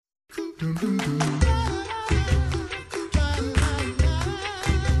You're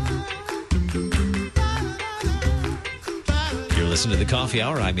listening to the Coffee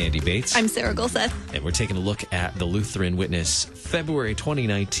Hour. I'm Andy Bates. I'm Sarah Gulseth. And we're taking a look at the Lutheran Witness February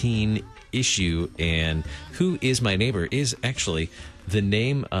 2019 issue. And Who is My Neighbor is actually the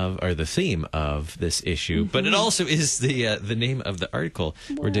name of, or the theme of this issue, but it also is the name of the article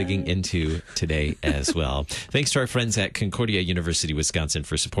we're digging into today as well. Thanks to our friends at Concordia University, Wisconsin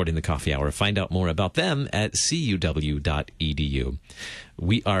for supporting the Coffee Hour. Find out more about them at cuw.edu.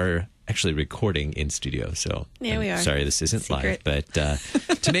 We are actually recording in studio, so yeah, we are. Sorry, this isn't Secret. live, but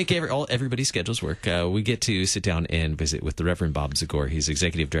to make everybody's schedules work, we get to sit down and visit with the Reverend Bob Zagor. He's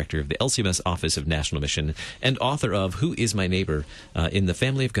executive director of the LCMS Office of National Mission and author of Who is My Neighbor? In the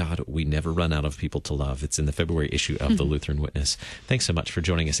Family of God, We Never Run Out of People to Love. It's in the February issue of the Lutheran Witness. Thanks so much for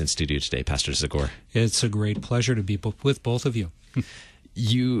joining us in studio today, Pastor Zagor. It's a great pleasure to be with both of you.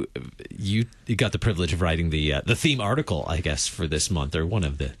 You got the privilege of writing the theme article, I guess, for this month, or one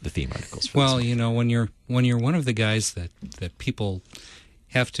of the theme articles. For well, this month. you know, when you're one of the guys that people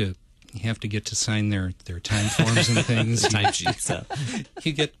have to get to sign their time forms and things, time sheets,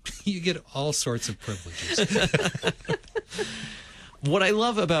 you get all sorts of privileges. What I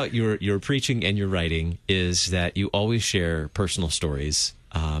love about your preaching and your writing is that you always share personal stories.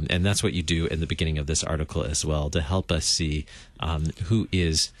 And that's what you do in the beginning of this article as well, to help us see who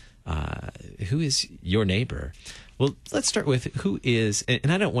is your neighbor. Well, let's start with who is,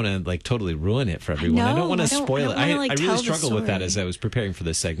 and I don't want to totally ruin it for everyone. I don't want to spoil it. I really struggled with that as I was preparing for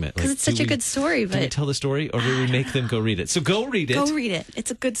this segment. Because it's such a good story. But do we tell the story, or do we make them go read it? So go read it. Go read it.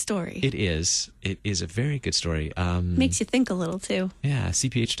 It's a good story. It is. It is a very good story. Makes you think a little, too. Yeah,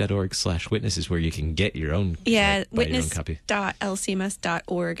 cph.org/witness is where you can get your own Yeah, copy.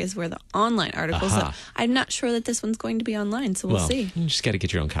 witness.lcms.org is where the online articles are. I'm not sure that this one's going to be online, so we'll see. You just got to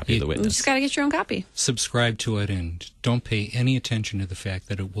get your own copy of The Witness. You just got to get your own copy. Subscribe to it and don't pay any attention to the fact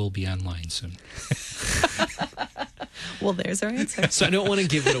that it will be online soon. Well, there's our answer. So I don't want to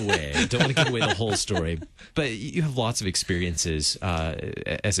give it away. I don't want to give away the whole story. But you have lots of experiences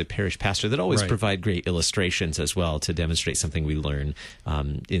as a parish pastor that always provide great illustrations as well to demonstrate something we learn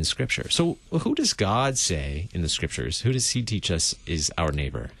in Scripture. So who does God say in the Scriptures? Who does He teach us is our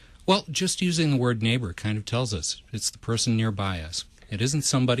neighbor? Well, just using the word neighbor kind of tells us it's the person nearby us. It isn't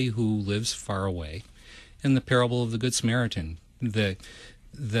somebody who lives far away. In the parable of the Good Samaritan, the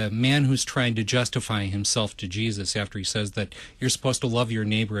man who's trying to justify himself to Jesus after he says that you're supposed to love your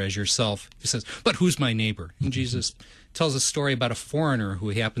neighbor as yourself, he says, but who's my neighbor? And Jesus tells a story about a foreigner who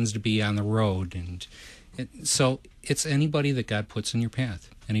happens to be on the road. And so it's anybody that God puts in your path,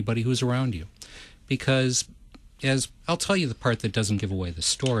 anybody who's around you. Because, as I'll tell you the part that doesn't give away the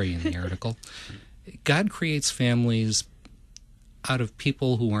story in the article, God creates families out of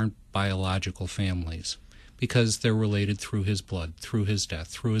people who aren't biological families, because they're related through His blood, through His death,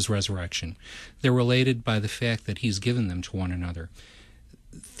 through His resurrection. They're related by the fact that He's given them to one another.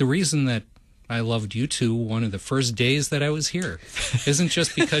 The reason that I loved you two one of the first days that I was here isn't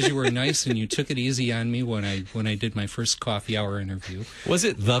just because you were nice and you took it easy on me when I did my first coffee hour interview. Was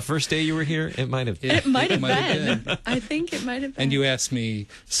it the first day you were here? It might have. It might have been. I think it might have been. And you asked me,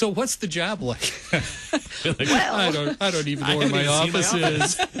 so what's the job like? Well, I don't even know where my office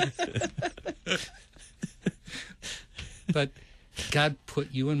is. But God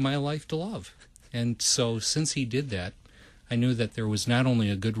put you in my life to love. And so since He did that, I knew that there was not only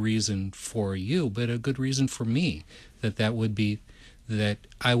a good reason for you, but a good reason for me, that would be that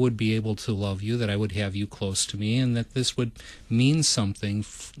I would be able to love you, that I would have you close to me, and that this would mean something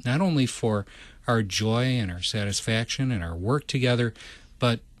not only for our joy and our satisfaction and our work together,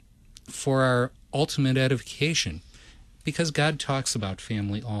 but for our ultimate edification. Because God talks about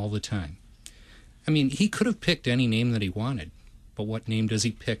family all the time. I mean, He could have picked any name that He wanted, but what name does He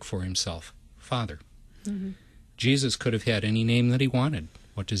pick for Himself? Father. Mm-hmm. Jesus could have had any name that He wanted.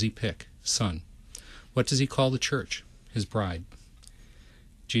 What does He pick? Son. What does He call the church? His bride.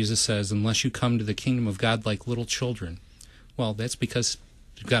 Jesus says, unless you come to the kingdom of God like little children. Well, that's because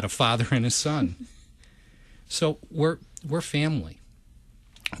you've got a father and a son. So we're family.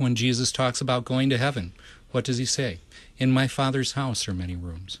 When Jesus talks about going to heaven, what does He say? In my Father's house are many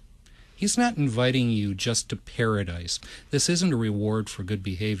rooms. He's not inviting you just to paradise. This isn't a reward for good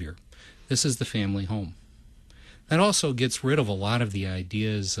behavior. This is the family home. That also gets rid of a lot of the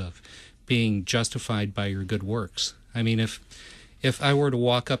ideas of being justified by your good works. I mean, if I were to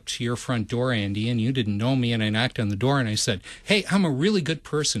walk up to your front door, Andy, and you didn't know me, and I knocked on the door and I said, hey, I'm a really good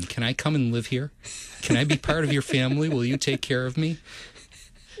person. Can I come and live here? Can I be part of your family? Will you take care of me?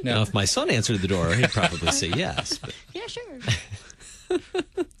 Now, if my son answered the door, he'd probably say yes. But... Yeah, sure. Yeah, sure. But God, put you in my life to love. And so since He did that, I knew that there was not only a good reason for you, but a good reason for me, that this would mean something not only for our joy and our satisfaction and our work together, but for our ultimate edification. Because God creates families out of people who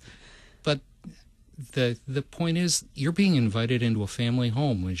aren't biological families. the point is, you're being invited into a family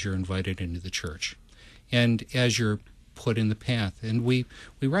home as you're invited into the church, and as you're put in the path. And we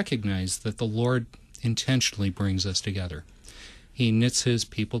recognize that the Lord intentionally brings us together. He knits his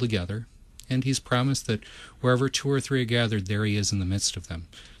people together, and he's promised that wherever 2 or 3 are gathered, there he is in the midst of them.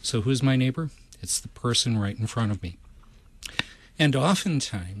 So who's my neighbor? It's the person right in front of me. And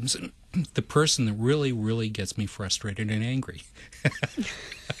oftentimes, the person that really, really gets me frustrated and angry.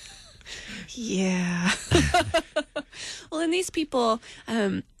 Yeah. Well, and these people,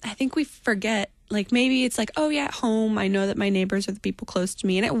 I think we forget, like maybe it's like, oh yeah, at home, I know that my neighbors are the people close to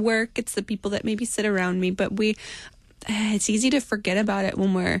me. And at work, it's the people that maybe sit around me. But it's easy to forget about it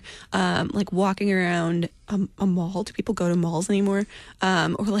when we're like walking around a mall. Do people go to malls anymore?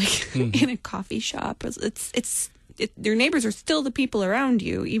 Or like in a coffee shop. Your neighbors are still the people around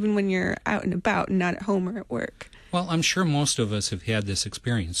you, even when you're out and about and not at home or at work. Well, I'm sure most of us have had this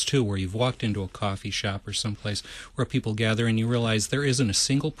experience, too, where you've walked into a coffee shop or someplace where people gather and you realize there isn't a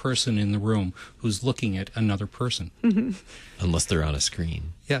single person in the room who's looking at another person. Mm-hmm. Unless they're on a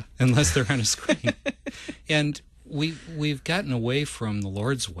screen. Yeah, unless they're on a screen. And we've gotten away from the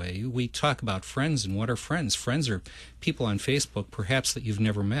Lord's way. We talk about friends, and what are friends? Friends are people on Facebook, perhaps, that you've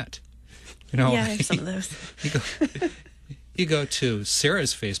never met. You know, yeah, there's some of those. You go to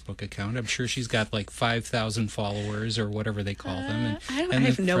Sarah's Facebook account. I'm sure she's got like 5,000 followers or whatever they call them. I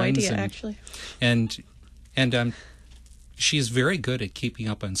have no idea, actually. And she's very good at keeping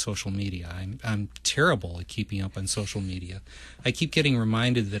up on social media. I'm terrible at keeping up on social media. I keep getting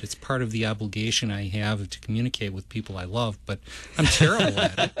reminded that it's part of the obligation I have to communicate with people I love, but I'm terrible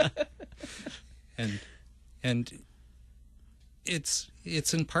at it. And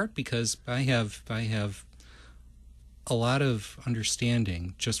it's in part because I have a lot of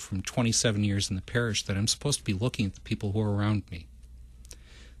understanding just from 27 years in the parish that I'm supposed to be looking at the people who are around me.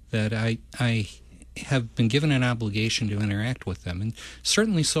 That I have been given an obligation to interact with them. And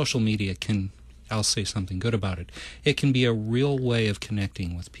certainly social media can, I'll say something good about it, it can be a real way of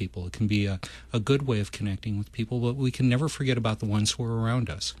connecting with people. It can be a good way of connecting with people, but we can never forget about the ones who are around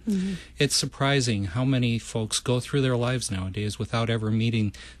us. Mm-hmm. It's surprising how many folks go through their lives nowadays without ever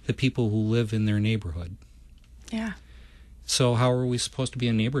meeting the people who live in their neighborhood. Yeah. So how are we supposed to be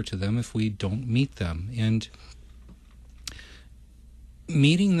a neighbor to them if we don't meet them? And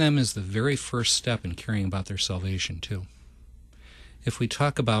meeting them is the very first step in caring about their salvation, too. If we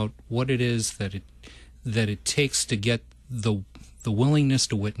talk about what it is that it takes to get the willingness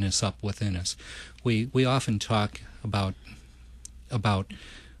to witness up within us, we often talk about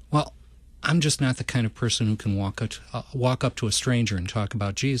well, I'm just not the kind of person who can walk up to a stranger and talk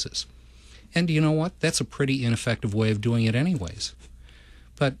about Jesus. And you know what? That's a pretty ineffective way of doing it anyways.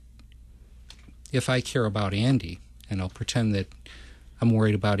 But if I care about Andy, and I'll pretend that I'm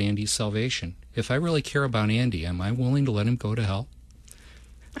worried about Andy's salvation, if I really care about Andy, am I willing to let him go to hell?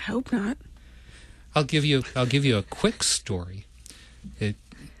 I hope not. I'll give you a quick story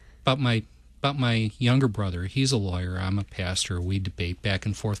about my younger brother. He's a lawyer. I'm a pastor. We debate back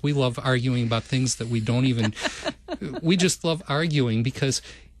and forth. We love arguing about things that we don't even... we just love arguing because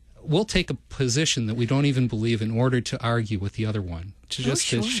we'll take a position that we don't even believe in order to argue with the other one, to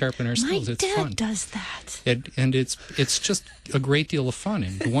sharpen our skills. My it's dad fun. does that. And it's just a great deal of fun.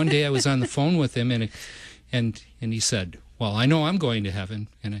 And one day I was on the phone with him, and he said, well, I know I'm going to heaven,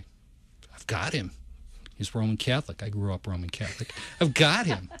 and I've got him. He's Roman Catholic. I grew up Roman Catholic. I've got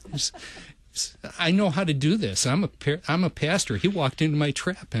him. I know how to do this. I'm a pastor. He walked into my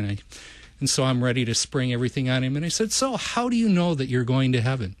trap, and so I'm ready to spring everything on him. And I said, so how do you know that you're going to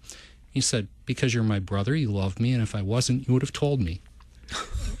heaven? He said, because you're my brother, you love me, and if I wasn't, you would have told me.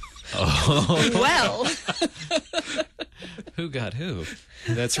 Oh. Well. Who got who?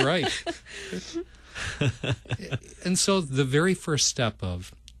 That's right. And so the very first step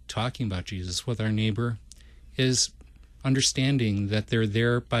of talking about Jesus with our neighbor is understanding that they're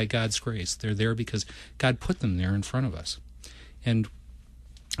there by God's grace. They're there because God put them there in front of us. And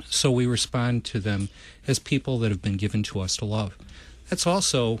so we respond to them as people that have been given to us to love. That's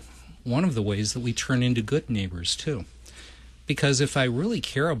also one of the ways that we turn into good neighbors, too. Because if I really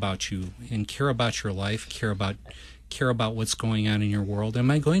care about you and care about your life, care about what's going on in your world,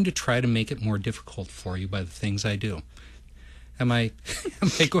 am I going to try to make it more difficult for you by the things I do? Am I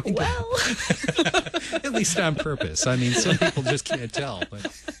going to? At least on purpose. I mean, some people just can't tell.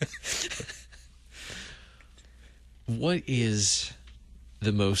 But what is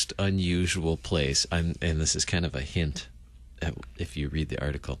the most unusual place? And this is kind of a hint if you read the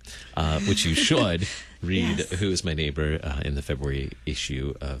article, which you should read. Yes. Who is My Neighbor in the February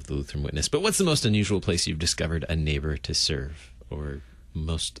issue of the Lutheran Witness. But what's the most unusual place you've discovered a neighbor to serve or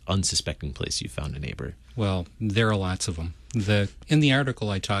most unsuspecting place you found a neighbor? Well, there are lots of them. In the article,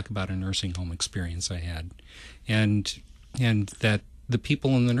 I talk about a nursing home experience I had, and that the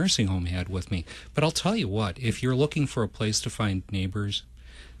people in the nursing home had with me. But I'll tell you what, if you're looking for a place to find neighbors,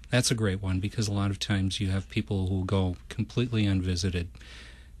 that's a great one, because a lot of times you have people who go completely unvisited.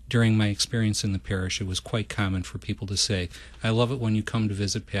 During my experience in the parish, it was quite common for people to say, "I love it when you come to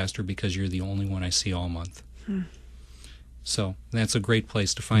visit, Pastor, because you're the only one I see all month." So that's a great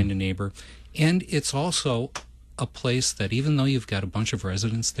place to find a neighbor. And it's also a place that, even though you've got a bunch of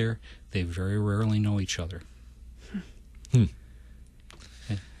residents there, they very rarely know each other.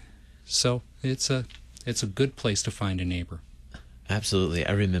 So it's a good place to find a neighbor. Absolutely.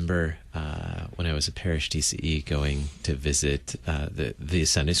 I remember when I was a parish DCE going to visit the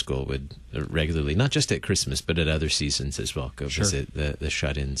Sunday school would regularly, not just at Christmas, but at other seasons as well, go visit the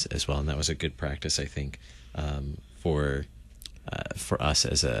shut-ins as well. And that was a good practice, I think, for us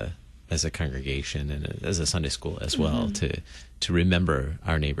as a congregation and as a Sunday school as well, to remember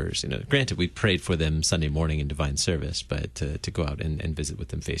our neighbors. Granted, we prayed for them Sunday morning in divine service, but to go out and visit with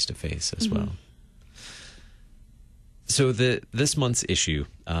them face to face as well. So this month's issue,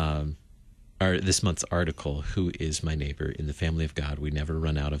 or this month's article, "Who is My Neighbor? In the Family of God, We Never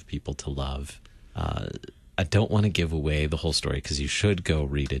Run Out of People to Love." I don't want to give away the whole story because you should go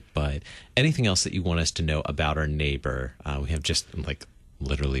read it, but anything else that you want us to know about our neighbor? We have just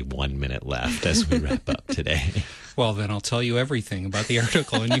literally 1 minute left as we wrap up today. Well, then I'll tell you everything about the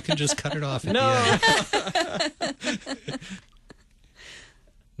article, and you can just cut it off at the end.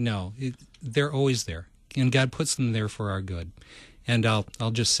 No, they're always there, and God puts them there for our good. And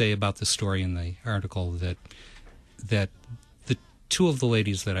I'll just say about the story in the article that the two of the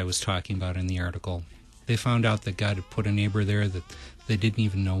ladies that I was talking about in the article, they found out that God had put a neighbor there that they didn't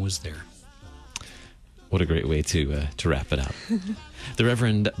even know was there. What a great way to wrap it up. The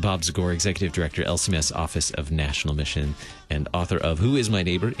Reverend Bob Zagor, Executive Director, LCMS Office of National Mission, and author of Who is My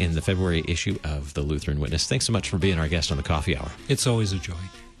Neighbor in the February issue of the Lutheran Witness. Thanks so much for being our guest on the Coffee Hour. It's always a joy.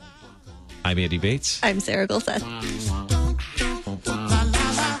 I'm Andy Bates. I'm Sarah Gulseth.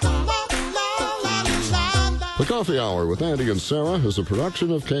 The Coffee Hour with Andy and Sarah is a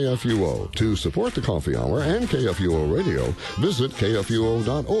production of KFUO. To support the Coffee Hour and KFUO Radio, visit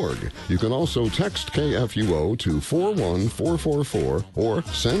KFUO.org. You can also text KFUO to 41444 or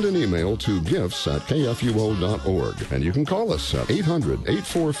send an email to gifts@KFUO.org. And you can call us at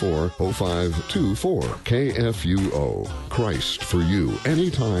 800-844-0524. KFUO. Christ for you,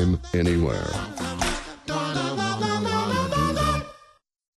 anytime, anywhere.